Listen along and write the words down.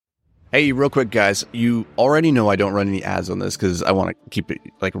Hey, real quick, guys. You already know I don't run any ads on this because I want to keep it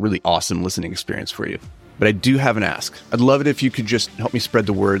like a really awesome listening experience for you. But I do have an ask. I'd love it if you could just help me spread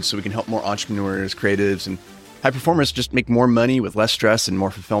the word so we can help more entrepreneurs, creatives, and high performers just make more money with less stress and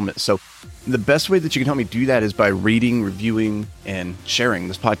more fulfillment. So the best way that you can help me do that is by reading, reviewing, and sharing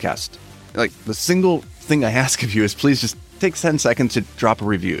this podcast. Like, the single thing I ask of you is please just take 10 seconds to drop a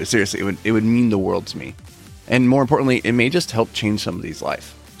review. Seriously, it would mean the world to me. And more importantly, it may just help change somebody's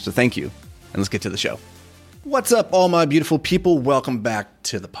life. So thank you, and let's get to the show. What's up, all my beautiful people? Welcome back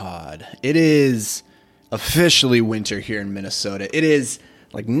to the pod. It is officially winter here in Minnesota. It is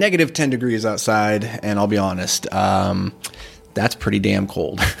like negative 10 degrees outside, and I'll be honest, that's pretty damn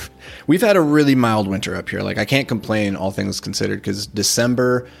cold. We've had a really mild winter up here. Like, I can't complain, all things considered, because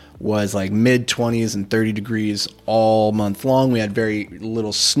December was like mid-20s and 30 degrees all month long. We had very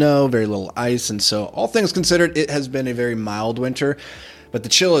little snow, very little ice, and so all things considered, it has been a very mild winter. But the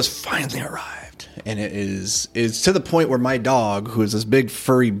chill has finally arrived, and it's to the point where my dog, who is this big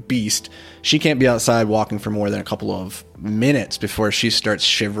furry beast, she can't be outside walking for more than a couple of minutes before she starts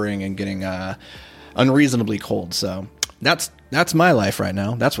shivering and getting unreasonably cold. So that's my life right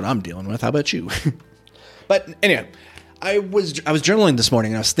now. That's what I'm dealing with. How about you? But anyway, I was journaling this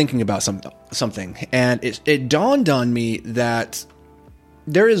morning, and I was thinking about something, and it dawned on me that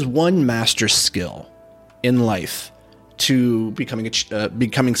there is one master skill in life to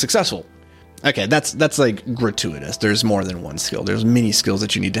becoming successful. Okay, that's like gratuitous. There's more than one skill. There's many skills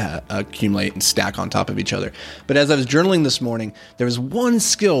that you need to accumulate and stack on top of each other. But as I was journaling this morning, there was one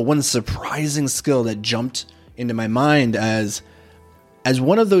surprising skill that jumped into my mind as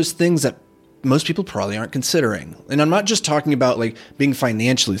one of those things that most people probably aren't considering. And I'm not just talking about like being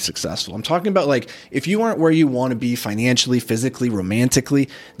financially successful. I'm talking about like, if you aren't where you want to be financially, physically, romantically,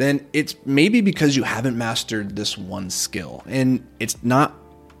 then it's maybe because you haven't mastered this one skill. And it's not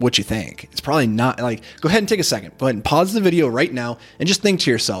what you think. It's probably not. Like, go ahead and take a second. Go ahead and pause the video right now and just think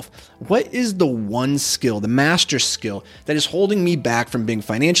to yourself, what is the one skill, the master skill that is holding me back from being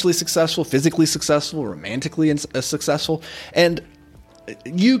financially successful, physically successful, romantically successful? And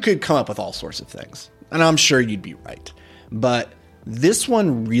you could come up with all sorts of things, and I'm sure you'd be right. But this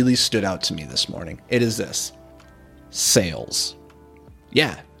one really stood out to me this morning. It is this: sales.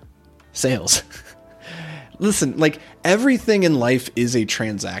 Yeah, sales. Listen, like, everything in life is a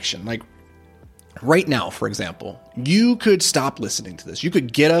transaction. Like, right now, for example, you could stop listening to this. You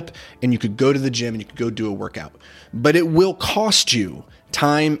could get up and you could go to the gym and you could go do a workout, but it will cost you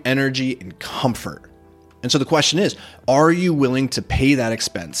time, energy, and comfort. And so the question is, are you willing to pay that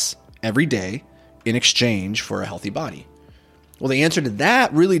expense every day in exchange for a healthy body? Well, the answer to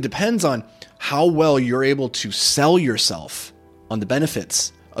that really depends on how well you're able to sell yourself on the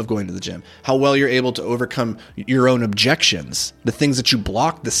benefits of going to the gym, how well you're able to overcome your own objections, the things that you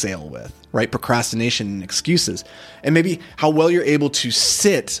block the sale with, right? Procrastination and excuses, and maybe how well you're able to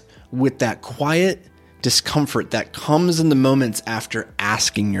sit with that quiet discomfort that comes in the moments after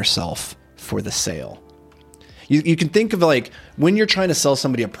asking yourself for the sale. You can think of, like, when you're trying to sell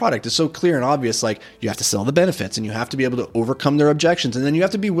somebody a product, it's so clear and obvious, like, you have to sell the benefits and you have to be able to overcome their objections. And then you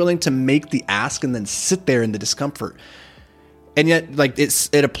have to be willing to make the ask and then sit there in the discomfort. And yet, like,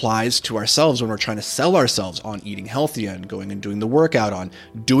 it applies to ourselves when we're trying to sell ourselves on eating healthy and going and doing the workout, on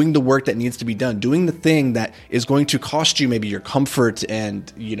doing the work that needs to be done, doing the thing that is going to cost you maybe your comfort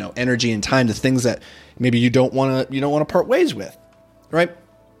and, you know, energy and time, the things that maybe you don't want to part ways with, right?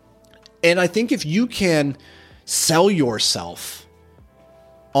 And I think if you can sell yourself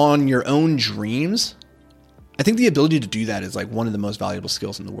on your own dreams, I think the ability to do that is like one of the most valuable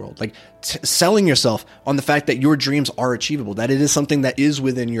skills in the world. Like, selling yourself on the fact that your dreams are achievable, that it is something that is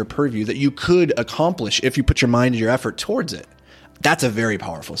within your purview, that you could accomplish if you put your mind and your effort towards it. That's a very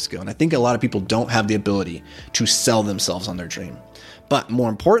powerful skill. And I think a lot of people don't have the ability to sell themselves on their dream. But more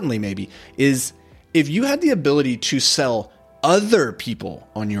importantly, maybe, is if you had the ability to sell other people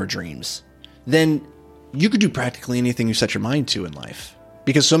on your dreams, then you could do practically anything you set your mind to in life,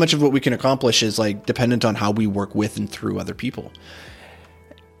 because so much of what we can accomplish is like dependent on how we work with and through other people.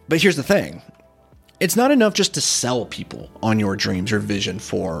 But here's the thing. It's not enough just to sell people on your dreams, your vision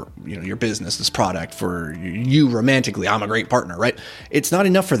for, you know, your business, this product, for you romantically. I'm a great partner, right? It's not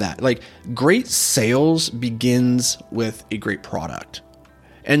enough for that. Like, great sales begins with a great product.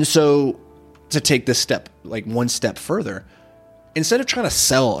 And so to take this step, like one step further, instead of trying to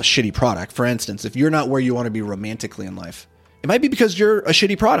sell a shitty product, for instance, if you're not where you want to be romantically in life, it might be because you're a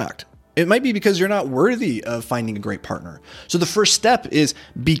shitty product. It might be because you're not worthy of finding a great partner. So the first step is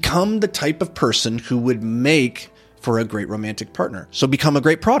become the type of person who would make for a great romantic partner. So become a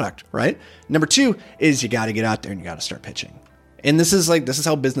great product, right? Number two is you got to get out there and you got to start pitching. And this is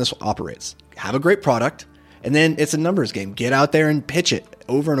how business operates. Have a great product, and then it's a numbers game. Get out there and pitch it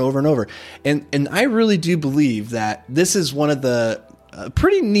over and over and over. And I really do believe that this is one of the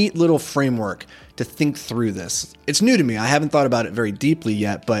pretty neat little framework to think through this. It's new to me. I haven't thought about it very deeply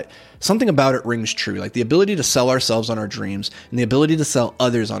yet, but something about it rings true. Like the ability to sell ourselves on our dreams and the ability to sell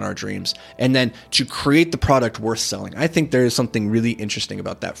others on our dreams, and then to create the product worth selling. I think there is something really interesting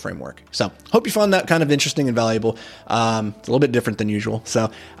about that framework. So hope you found that kind of interesting and valuable. It's a little bit different than usual.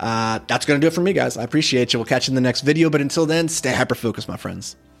 So that's going to do it for me, guys. I appreciate you. We'll catch you in the next video. But until then, stay hyper-focused, my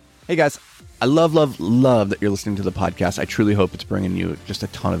friends. Hey guys, I love that you're listening to the podcast. I truly hope it's bringing you just a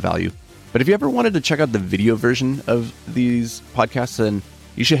ton of value. But if you ever wanted to check out the video version of these podcasts, then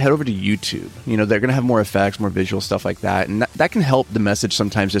you should head over to YouTube. You know, they're going to have more effects, more visual stuff like that. And that can help the message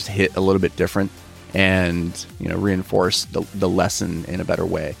sometimes just hit a little bit different and, you know, reinforce the lesson in a better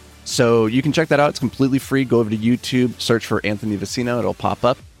way. So you can check that out. It's completely free. Go over to YouTube, search for Anthony Vicino. It'll pop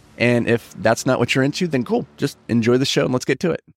up. And if that's not what you're into, then cool. Just enjoy the show and let's get to it.